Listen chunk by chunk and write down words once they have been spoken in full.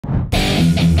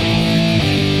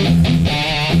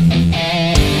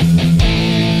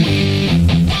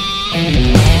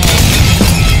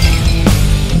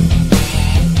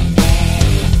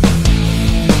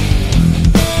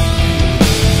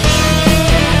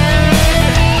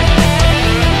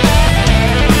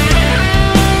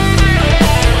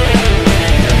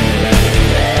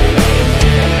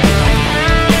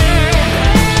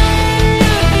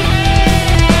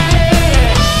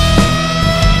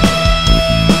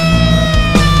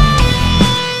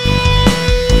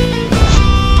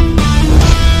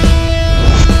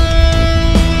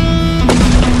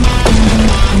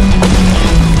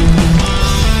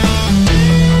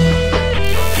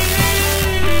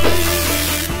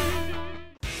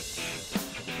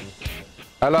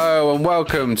Hello and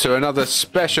welcome to another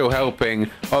special helping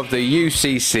of the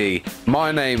U.C.C.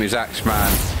 My name is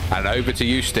Axeman, and over to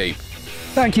you, Steve.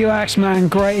 Thank you, Axeman.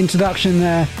 Great introduction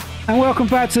there. And welcome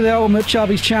back to the Ultimate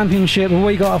Chubbies Championship, and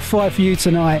we got a fight for you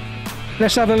tonight.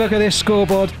 Let's have a look at this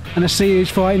scoreboard and let's see who's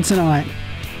fighting tonight.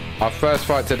 Our first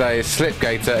fight today is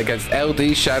Sl1pg8r against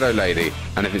LDShadowLady,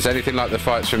 and if it's anything like the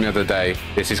fights from the other day,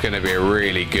 this is going to be a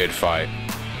really good fight.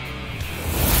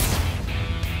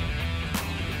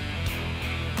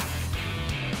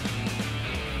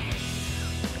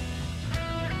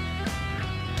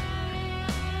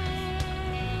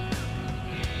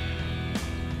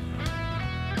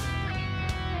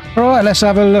 Alright, let's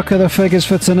have a look at the figures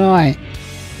for tonight.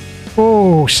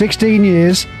 Oh, 16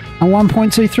 years and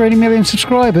 1.23 million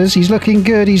subscribers. He's looking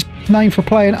good. He's known for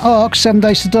playing Ark, 7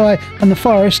 Days to Die, and The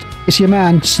Forest. It's your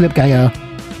man,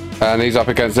 Sl1pg8r. And he's up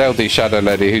against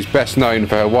LDShadowLady, who's best known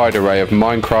for her wide array of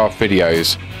Minecraft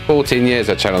videos. 14 years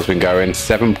her channel's been going,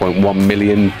 7.1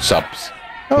 million subs.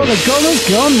 Oh, the gong is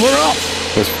gone. We're up.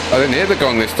 I didn't hear the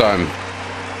gong this time.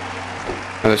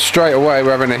 And straight away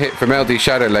we're having a hit from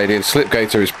LDShadowLady, and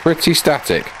Sl1pg8r is pretty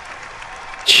static.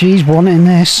 She's wanting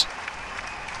this.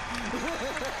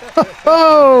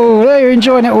 Oh, they're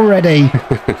enjoying it already.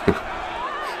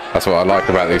 That's what I like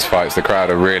about these fights. The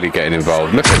crowd are really getting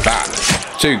involved. Look at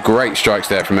that. Two great strikes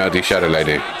there from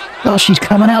LDShadowLady. Oh, she's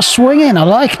coming out swinging. I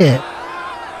like it.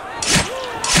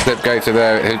 Sl1pg8r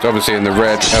there, who's obviously in the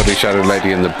red,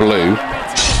 LDShadowLady in the blue.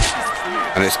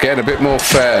 And it's getting a bit more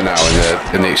fair now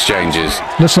in the exchanges.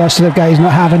 Looks like Sl1pg8r's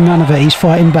not having none of it. He's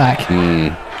fighting back.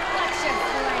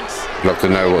 Love to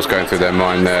know what's going through their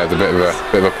mind there. The bit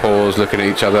of a pause, looking at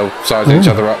each other, sizing each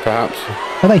other up, perhaps.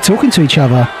 Are they talking to each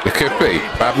other? It could be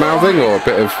bad mouthing or a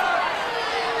bit of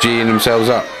G'ing themselves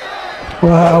up.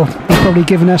 Well, he's probably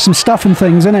giving her some stuff and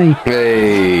things, isn't he?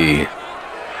 Hey,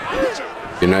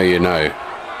 you know.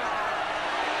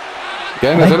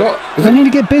 Yeah, there's a lot. They need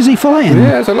to get busy fighting.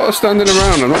 Yeah, there's a lot of standing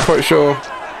around. I'm not quite sure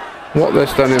what they're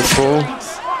standing for.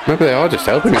 Maybe they are just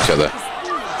helping each other.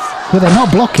 But they're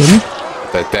not blocking.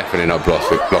 They're definitely not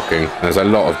blocking. There's a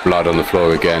lot of blood on the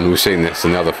floor again. We've seen this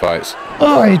in the other fights.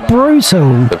 Oh, it's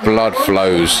brutal. The blood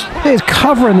flows. It's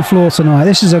covering the floor tonight.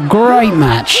 This is a great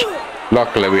match.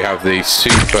 Luckily, we have the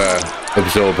super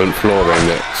absorbent flooring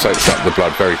that soaks up the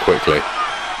blood very quickly.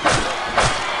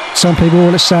 Some people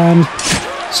want it sand.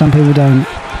 Some people don't.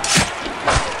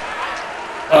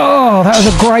 Oh, that was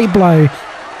a great blow.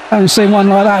 I haven't seen one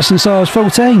like that since I was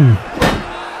 14.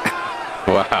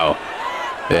 Wow.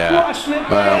 Yeah.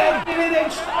 Well,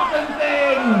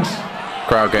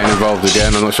 crowd getting involved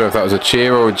again. I'm not sure if that was a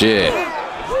cheer or a jeer.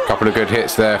 A couple of good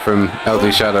hits there from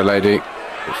LDShadowLady.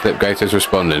 Sl1pg8r's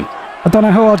responding. I don't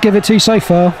know who I'd give it to so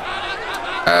far.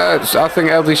 I think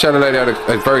LDShadowLady had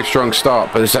a very strong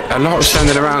start, but there's a lot of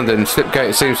standing around, and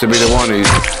Sl1pg8r seems to be the one who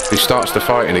starts the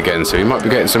fighting again, so he might be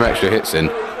getting some extra hits in.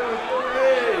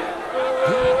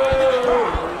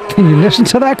 Can you listen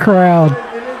to that crowd?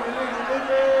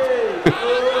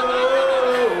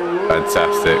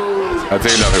 Fantastic. I do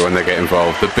love it when they get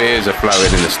involved. The beers are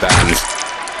flowing in the stands,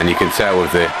 and you can tell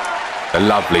with the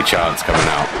lovely chants coming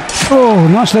out. Oh,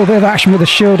 nice little bit of action with the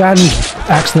shield and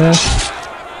axe there.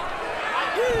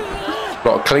 A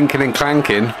lot of clinking and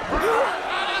clanking.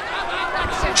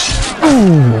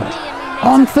 Oh,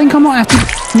 I think I might have to...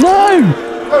 No!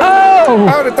 Oh!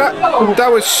 How did that... Oh,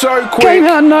 that was so quick. Came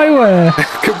out of nowhere.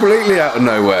 Completely out of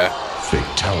nowhere.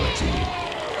 Fatality.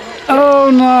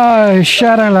 Oh no,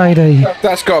 ShadowLady.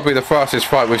 That's got to be the fastest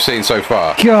fight we've seen so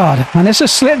far. God, and it's a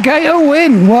Sl1pg8r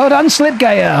win. Well done,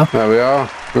 Sl1pg8r. There we are.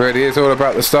 It really is all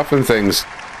about the stuff and things.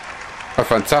 A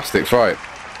fantastic fight.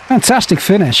 Fantastic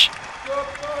finish.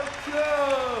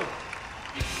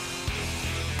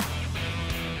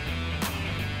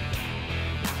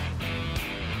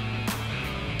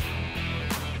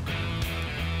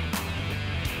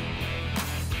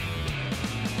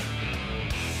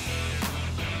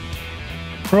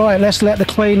 Right, let's let the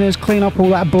cleaners clean up all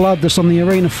that blood that's on the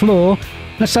arena floor.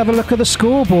 Let's have a look at the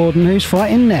scoreboard and who's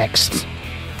fighting next.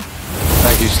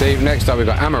 Thank you, Steve. Next up, we've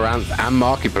got Amouranth and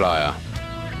Markiplier.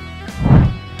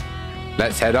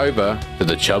 Let's head over to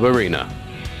the Chub Arena.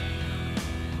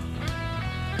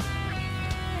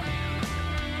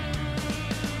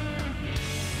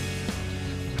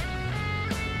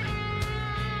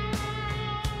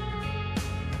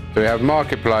 So we have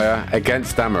Markiplier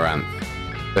against Amouranth.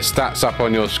 The stats up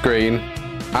on your screen.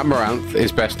 Amouranth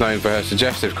is best known for her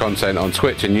suggestive content on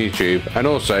Twitch and YouTube, and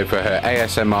also for her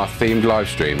ASMR themed live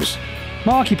streams.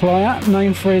 Markiplier,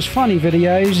 known for his funny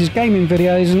videos, his gaming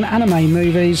videos and anime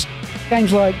movies,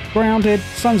 games like Grounded,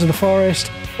 Sons of the Forest,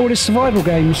 all his survival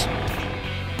games.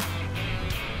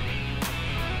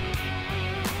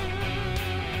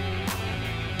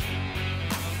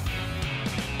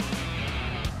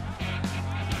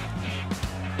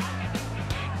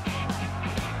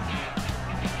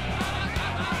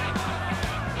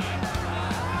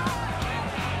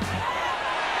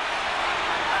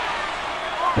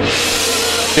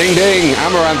 Ding ding!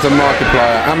 Amouranth and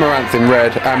Markiplier. Amouranth in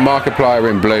red and Markiplier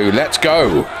in blue. Let's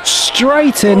go!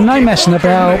 Straight in, no messing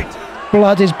about.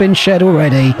 Blood has been shed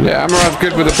already. Yeah, Amouranth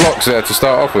good with the blocks there to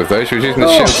start off with, though. She was using the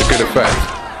shield to good effect.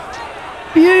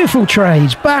 Beautiful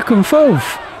trades, back and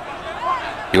forth.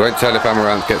 You won't tell if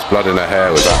Amouranth gets blood in her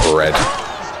hair with that red.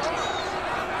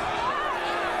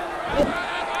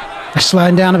 They're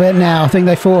slowing down a bit now. I think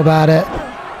they thought about it.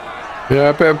 Yeah,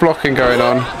 a bit of blocking going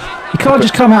on. You can't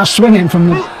just come out swinging from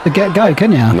the get-go,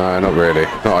 can you? No, not really.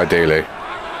 Not ideally.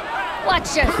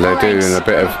 They're doing a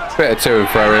bit of to and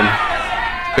fro in.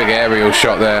 Big aerial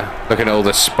shot there. Looking at all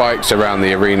the spikes around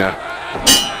the arena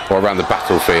or around the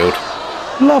battlefield.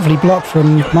 Lovely block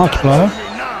from Markiplier.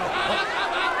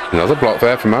 Another block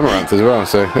there from Amouranth as well.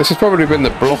 So this has probably been the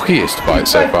blockiest fight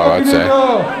so far, I'd say.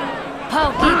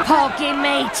 Pokey,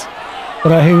 mate.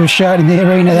 But who was shouting in the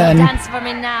arena then? Dance for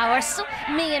me now, or so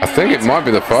me and I think it might be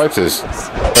the fighters.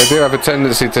 They do have a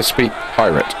tendency to speak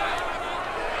pirate.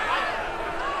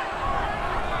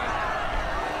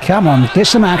 Come on, get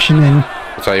some action in.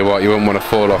 I'll tell you what, you wouldn't want to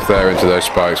fall off there into those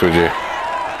spikes, would you?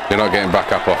 You're not getting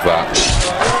back up off that.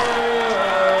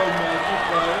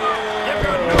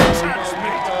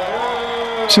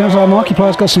 Sounds like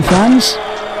Markiplier's got some fans.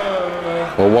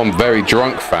 Well, one very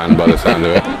drunk fan by the sound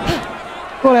of it.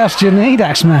 What else do you need,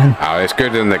 Axeman? Oh, it's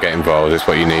good when they get involved. It's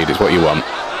what you need. It's what you want.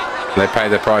 They pay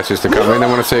their prices to come in. They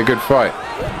want to see a good fight.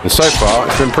 And so far,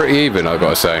 it's been pretty even, I've got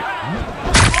to say.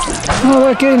 Oh,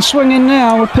 they're getting swinging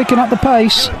now. We're picking up the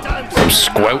pace. Some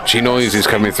squelchy noises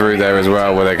coming through there as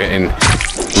well, where they're getting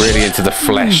really into the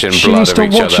flesh and blood of each other. She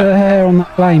needs to watch her hair on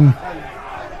that flame.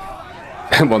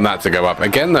 Don't want that to go up.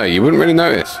 Again, though, you wouldn't really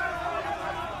notice.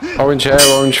 Orange hair,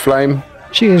 orange flame.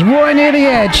 She is right near the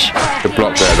edge. Good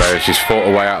block there, though. She's fought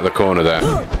her way out of the corner there.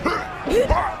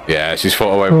 Yeah, she's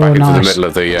fought her way back into the middle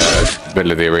of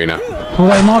the arena.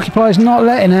 Although Markiplier's not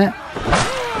letting it.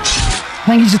 I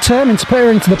think he's determined to put her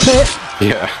into the pit.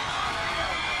 Yeah.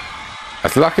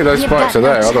 It's lucky those spikes are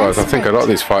there, otherwise I think a lot of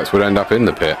these fights would end up in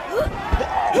the pit.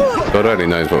 God only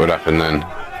knows what would happen then.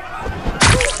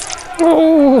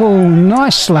 Oh,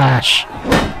 nice slash.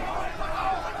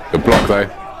 Good block though.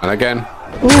 And again.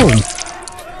 Ooh.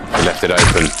 He left it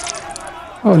open.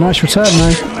 Oh, nice return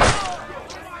though.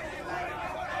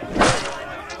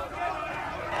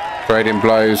 Trading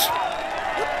blows.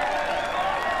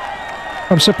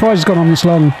 I'm surprised it's gone on this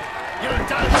long.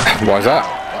 Why's that?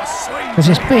 Because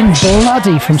it's been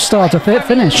bloody from start to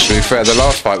finish. To be fair, the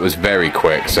last fight was very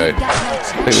quick, so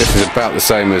I think this is about the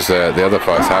same as the other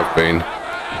fights have been.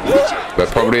 There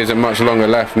probably isn't much longer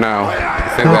left now.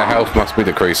 I think their health must be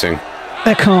decreasing.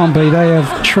 There can't be. They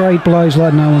have trade blows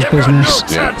like no one's business.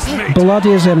 Yeah.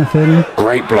 Bloody as anything.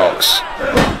 Great blocks.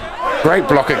 Great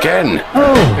block again.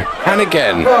 Oh. And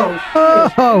again.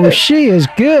 Oh, she is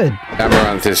good.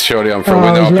 Amouranth is surely on for a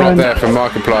winner. A block there from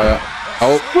Markiplier.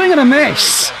 Oh. We're going to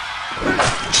miss.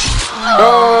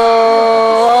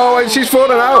 Oh, and she's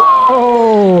fallen out.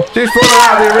 Oh. She's fallen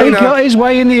out of the arena. He got his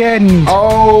way in the end.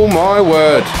 Oh, my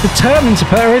word. Determined to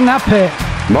put her in that pit.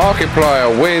 Markiplier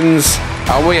wins.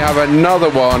 And we have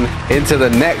another one into the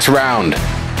next round.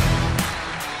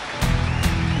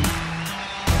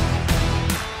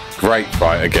 Great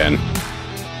fight again.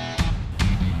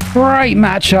 Great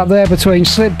matchup there between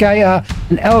Sl1pg8r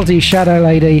and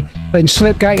LDShadowLady, putting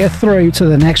Sl1pg8r through to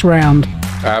the next round.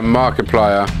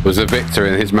 Markiplier was the victor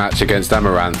in his match against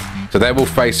Amouranth, so they will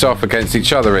face off against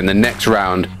each other in the next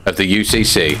round of the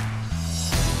U.C.C.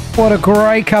 What a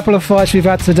great couple of fights we've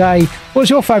had today. What's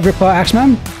your favourite part,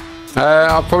 Axeman?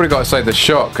 I've probably got to say the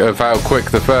shock of how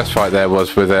quick the first fight there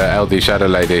was with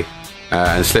LDShadowLady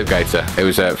and Sl1pg8r. It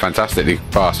was a fantastically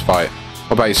fast fight.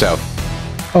 What about yourself?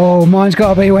 Oh, mine's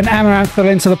got to be when Amouranth fell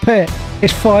into the pit.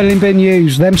 It's finally been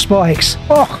used, them spikes.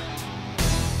 Oh,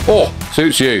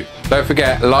 suits you. Don't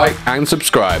forget, like and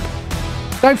subscribe.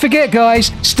 Don't forget,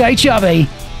 guys, stay chubby.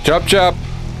 Chub chub.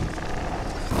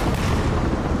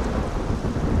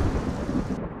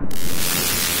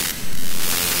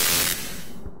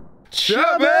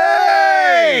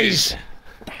 Chubbies!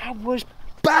 That was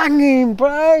banging,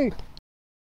 bro.